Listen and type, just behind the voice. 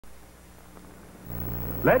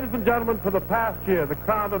Ladies and gentlemen, for the past year, the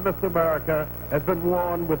crown of Miss America has been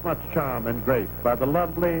worn with much charm and grace by the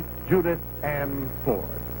lovely Judith Ann Ford.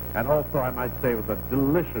 And also, I might say, with a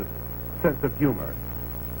delicious sense of humor,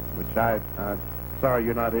 which I'm sorry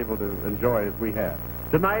you're not able to enjoy as we have.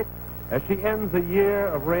 Tonight, as she ends a year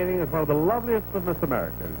of reigning as one of the loveliest of Miss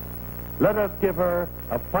Americas, let us give her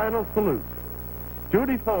a final salute.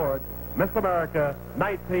 Judy Ford, Miss America,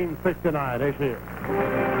 1969. Here she is.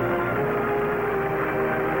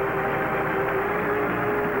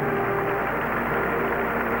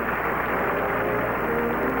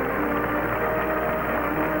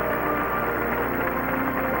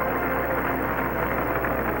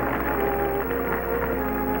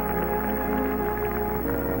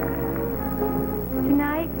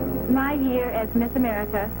 My year as Miss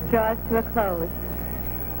America draws to a close,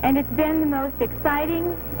 and it's been the most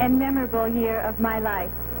exciting and memorable year of my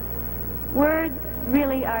life. Words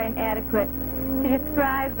really are inadequate to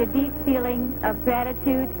describe the deep feeling of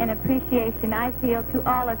gratitude and appreciation I feel to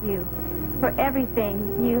all of you for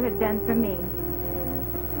everything you have done for me.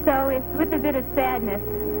 So it's with a bit of sadness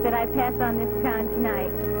that I pass on this crown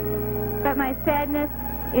tonight, but my sadness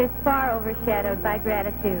is far overshadowed by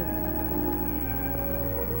gratitude.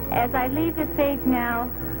 As I leave the stage now,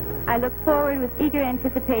 I look forward with eager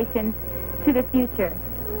anticipation to the future.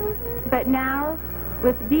 But now,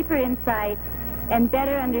 with deeper insight and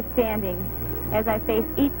better understanding as I face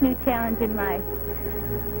each new challenge in life,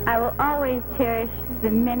 I will always cherish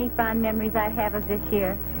the many fond memories I have of this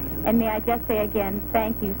year. And may I just say again,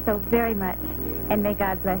 thank you so very much, and may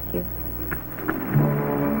God bless you.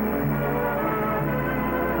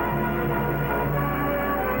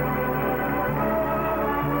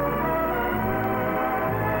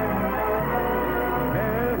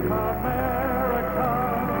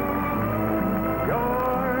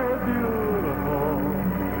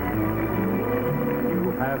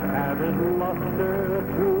 Luster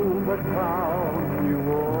to the crown you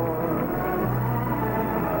wore.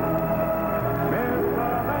 Miss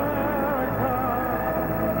America,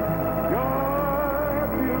 you're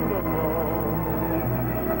beautiful,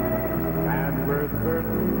 and we're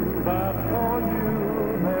certain that for you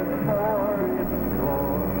there's more in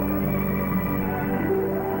store.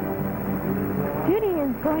 Judy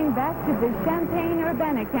is going back to the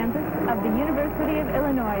Champaign-Urbana campus of the University of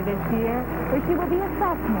Illinois this year, where she will be a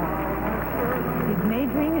sophomore. She's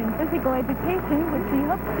majoring in physical education, which she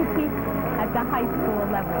hopes to teach at the high school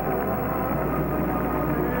level.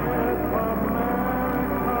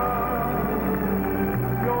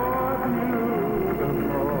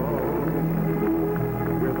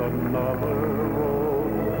 With another road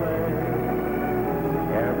to play,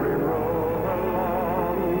 every road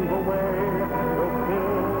along the way will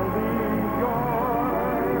still be your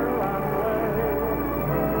last way.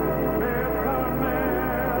 Miss America.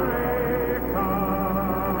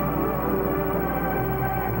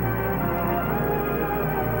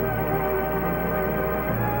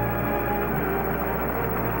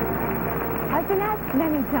 I've been asked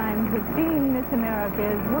many times if being Miss America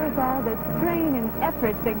is worth all the strain and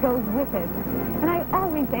effort that goes with it. And I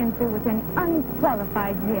always answer with an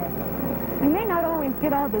unqualified yes. You may not always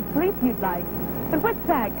get all the sleep you'd like, but what's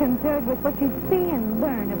that compared with what you see and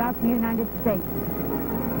learn about the United States?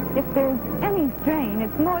 If there's any strain,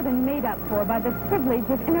 it's more than made up for by the privilege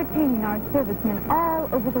of entertaining our servicemen all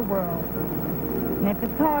over the world. And if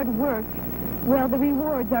it's hard work, well, the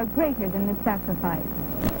rewards are greater than the sacrifice.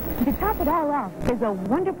 To top it all off, there's a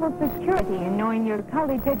wonderful security in knowing your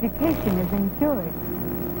college education is insured.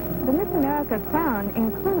 The Miss America crown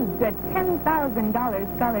includes a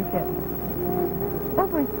 $10,000 scholarship.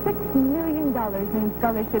 Over $6 million in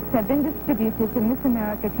scholarships have been distributed to Miss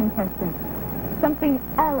America contestants, something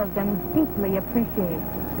all of them deeply appreciate.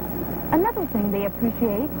 Another thing they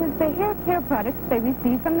appreciate is the hair care products they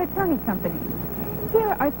receive from the Tony Company.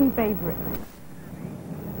 Here are some favorites.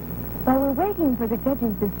 While we're waiting for the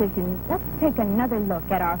judges' decision, let's take another look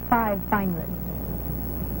at our 5 finalists.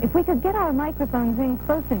 If we could get our microphones in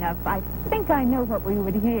close enough, I think I know what we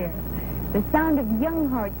would hear. The sound of young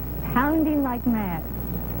hearts pounding like mad.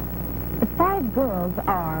 The 5 girls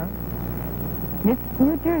are Miss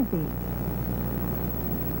New Jersey,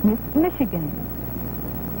 Miss Michigan,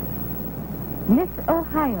 Miss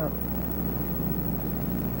Ohio,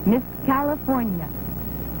 Miss California,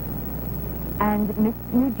 and Miss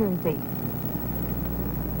New Jersey.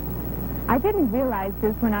 I didn't realize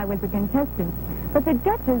this when I was a contestant, but the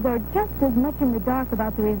judges are just as much in the dark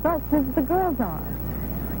about the results as the girls are.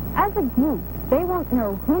 As a group, they won't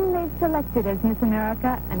know whom they've selected as Miss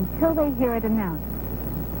America until they hear it announced.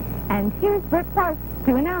 And here's Bert Parks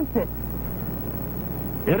to announce it.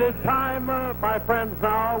 It is time, my friends,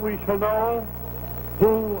 now we shall know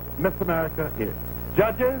who Miss America is.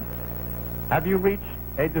 Judges, have you reached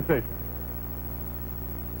a decision?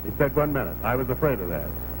 He said 1 minute. I was afraid of that.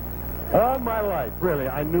 All my life, really,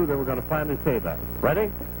 I knew they were going to finally say that.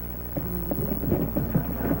 Ready?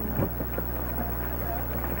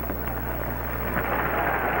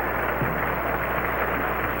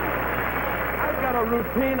 I've got a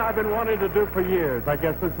routine I've been wanting to do for years. I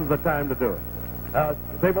guess this is the time to do it.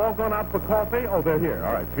 They've all gone out for coffee? Oh, they're here.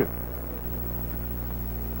 All right, excuse me.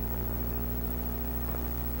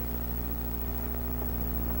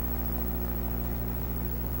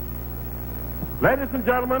 Ladies and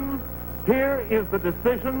gentlemen, here is the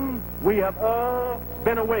decision we have all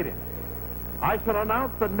been awaiting. I shall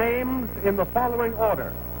announce the names in the following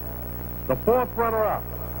order. The fourth runner-up,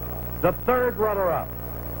 the third runner-up,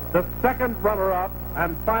 the second runner-up,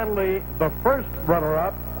 and finally the first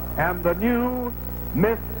runner-up, and the new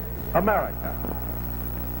Miss America.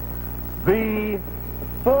 The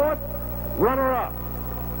fourth runner-up,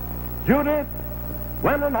 Judith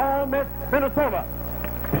Wendenhall, Miss Minnesota.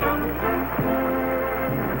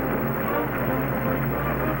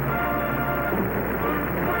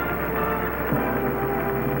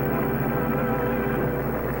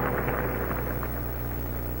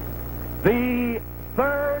 The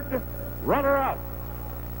third runner-up,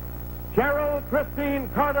 Cheryl Christine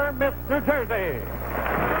Carter, Miss New Jersey.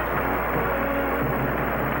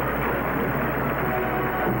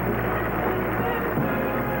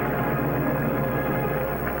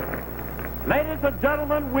 Ladies and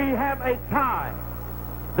gentlemen, we have a tie.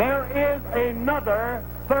 There is another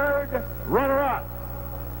third runner-up.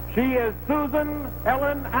 She is Susan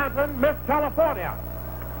Ellen Anton, Miss California.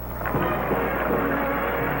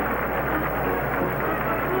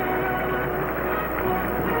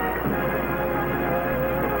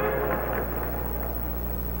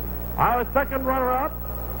 Our second runner-up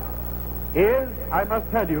is, I must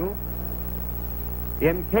tell you,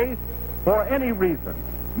 in case for any reason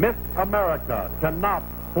Miss America cannot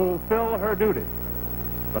fulfill her duty,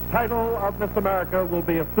 the title of Miss America will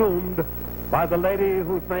be assumed by the lady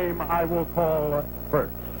whose name I will call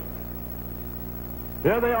first.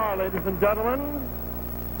 Here they are, ladies and gentlemen,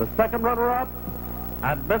 the second runner-up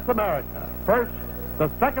and Miss America. First, the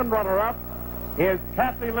second runner-up is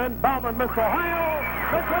Kathy Lynn Bauman, Miss Ohio,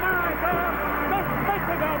 Miss America, Miss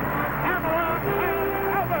Michigan, Pamela Ann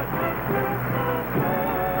Elvis.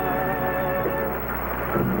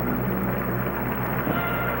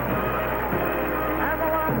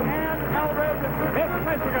 Pamela Ann Elvis, Miss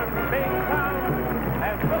Michigan, being crowned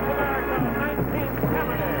as Miss America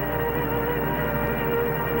 1970.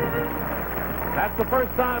 That's the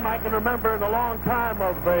first time I can remember in a long time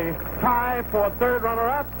of a tie for third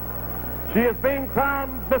runner-up. She is being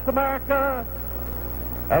crowned Miss America.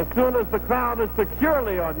 As soon as the crown is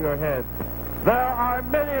securely on your head, there are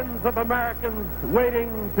millions of Americans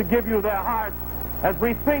waiting to give you their hearts as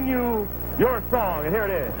we sing you your song. And here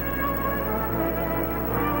it is.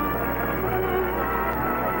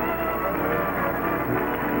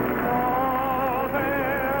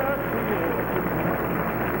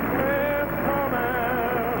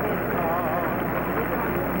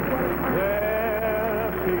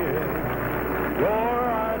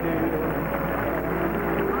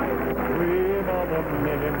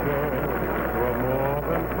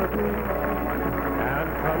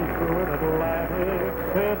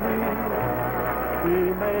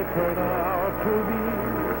 Turn out to be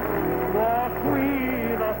the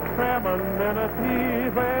queen of femininity.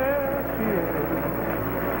 There she is,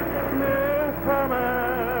 Miss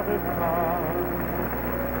America.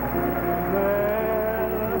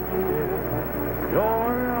 There she is,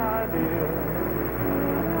 your ideal,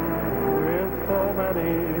 with so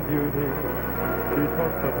many beauties. She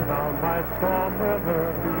took the town by storm with her,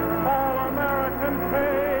 all American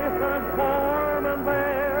faith and form, and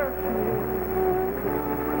there she is,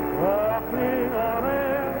 walking on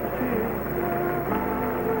air, she is,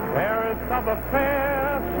 fairest of the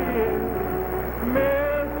fair, she is,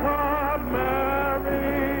 Miss America.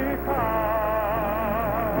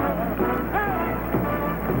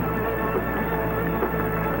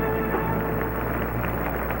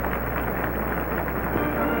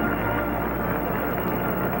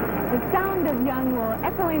 The sound of Young will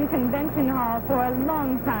echo in Convention Hall for a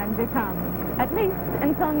long time to come, at least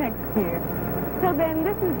until next year. Till then,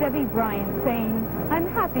 this is Debbie Bryant saying, I'm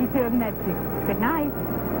happy to have met you. Good night.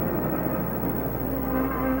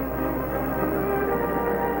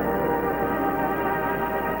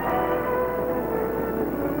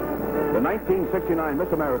 The 1969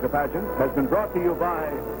 Miss America pageant has been brought to you by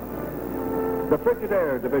the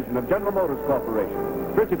Frigidaire division of General Motors Corporation.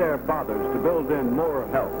 Frigidaire bothers to build in more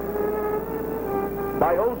health.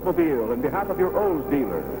 By Oldsmobile, in behalf of your Olds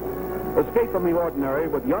dealer. Escape from the ordinary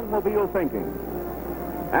with young mobile thinking.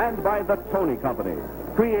 And by the Tony Company,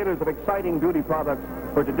 creators of exciting beauty products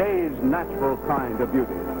for today's natural kind of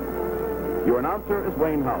beauty. Your announcer is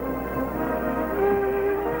Wayne Howard.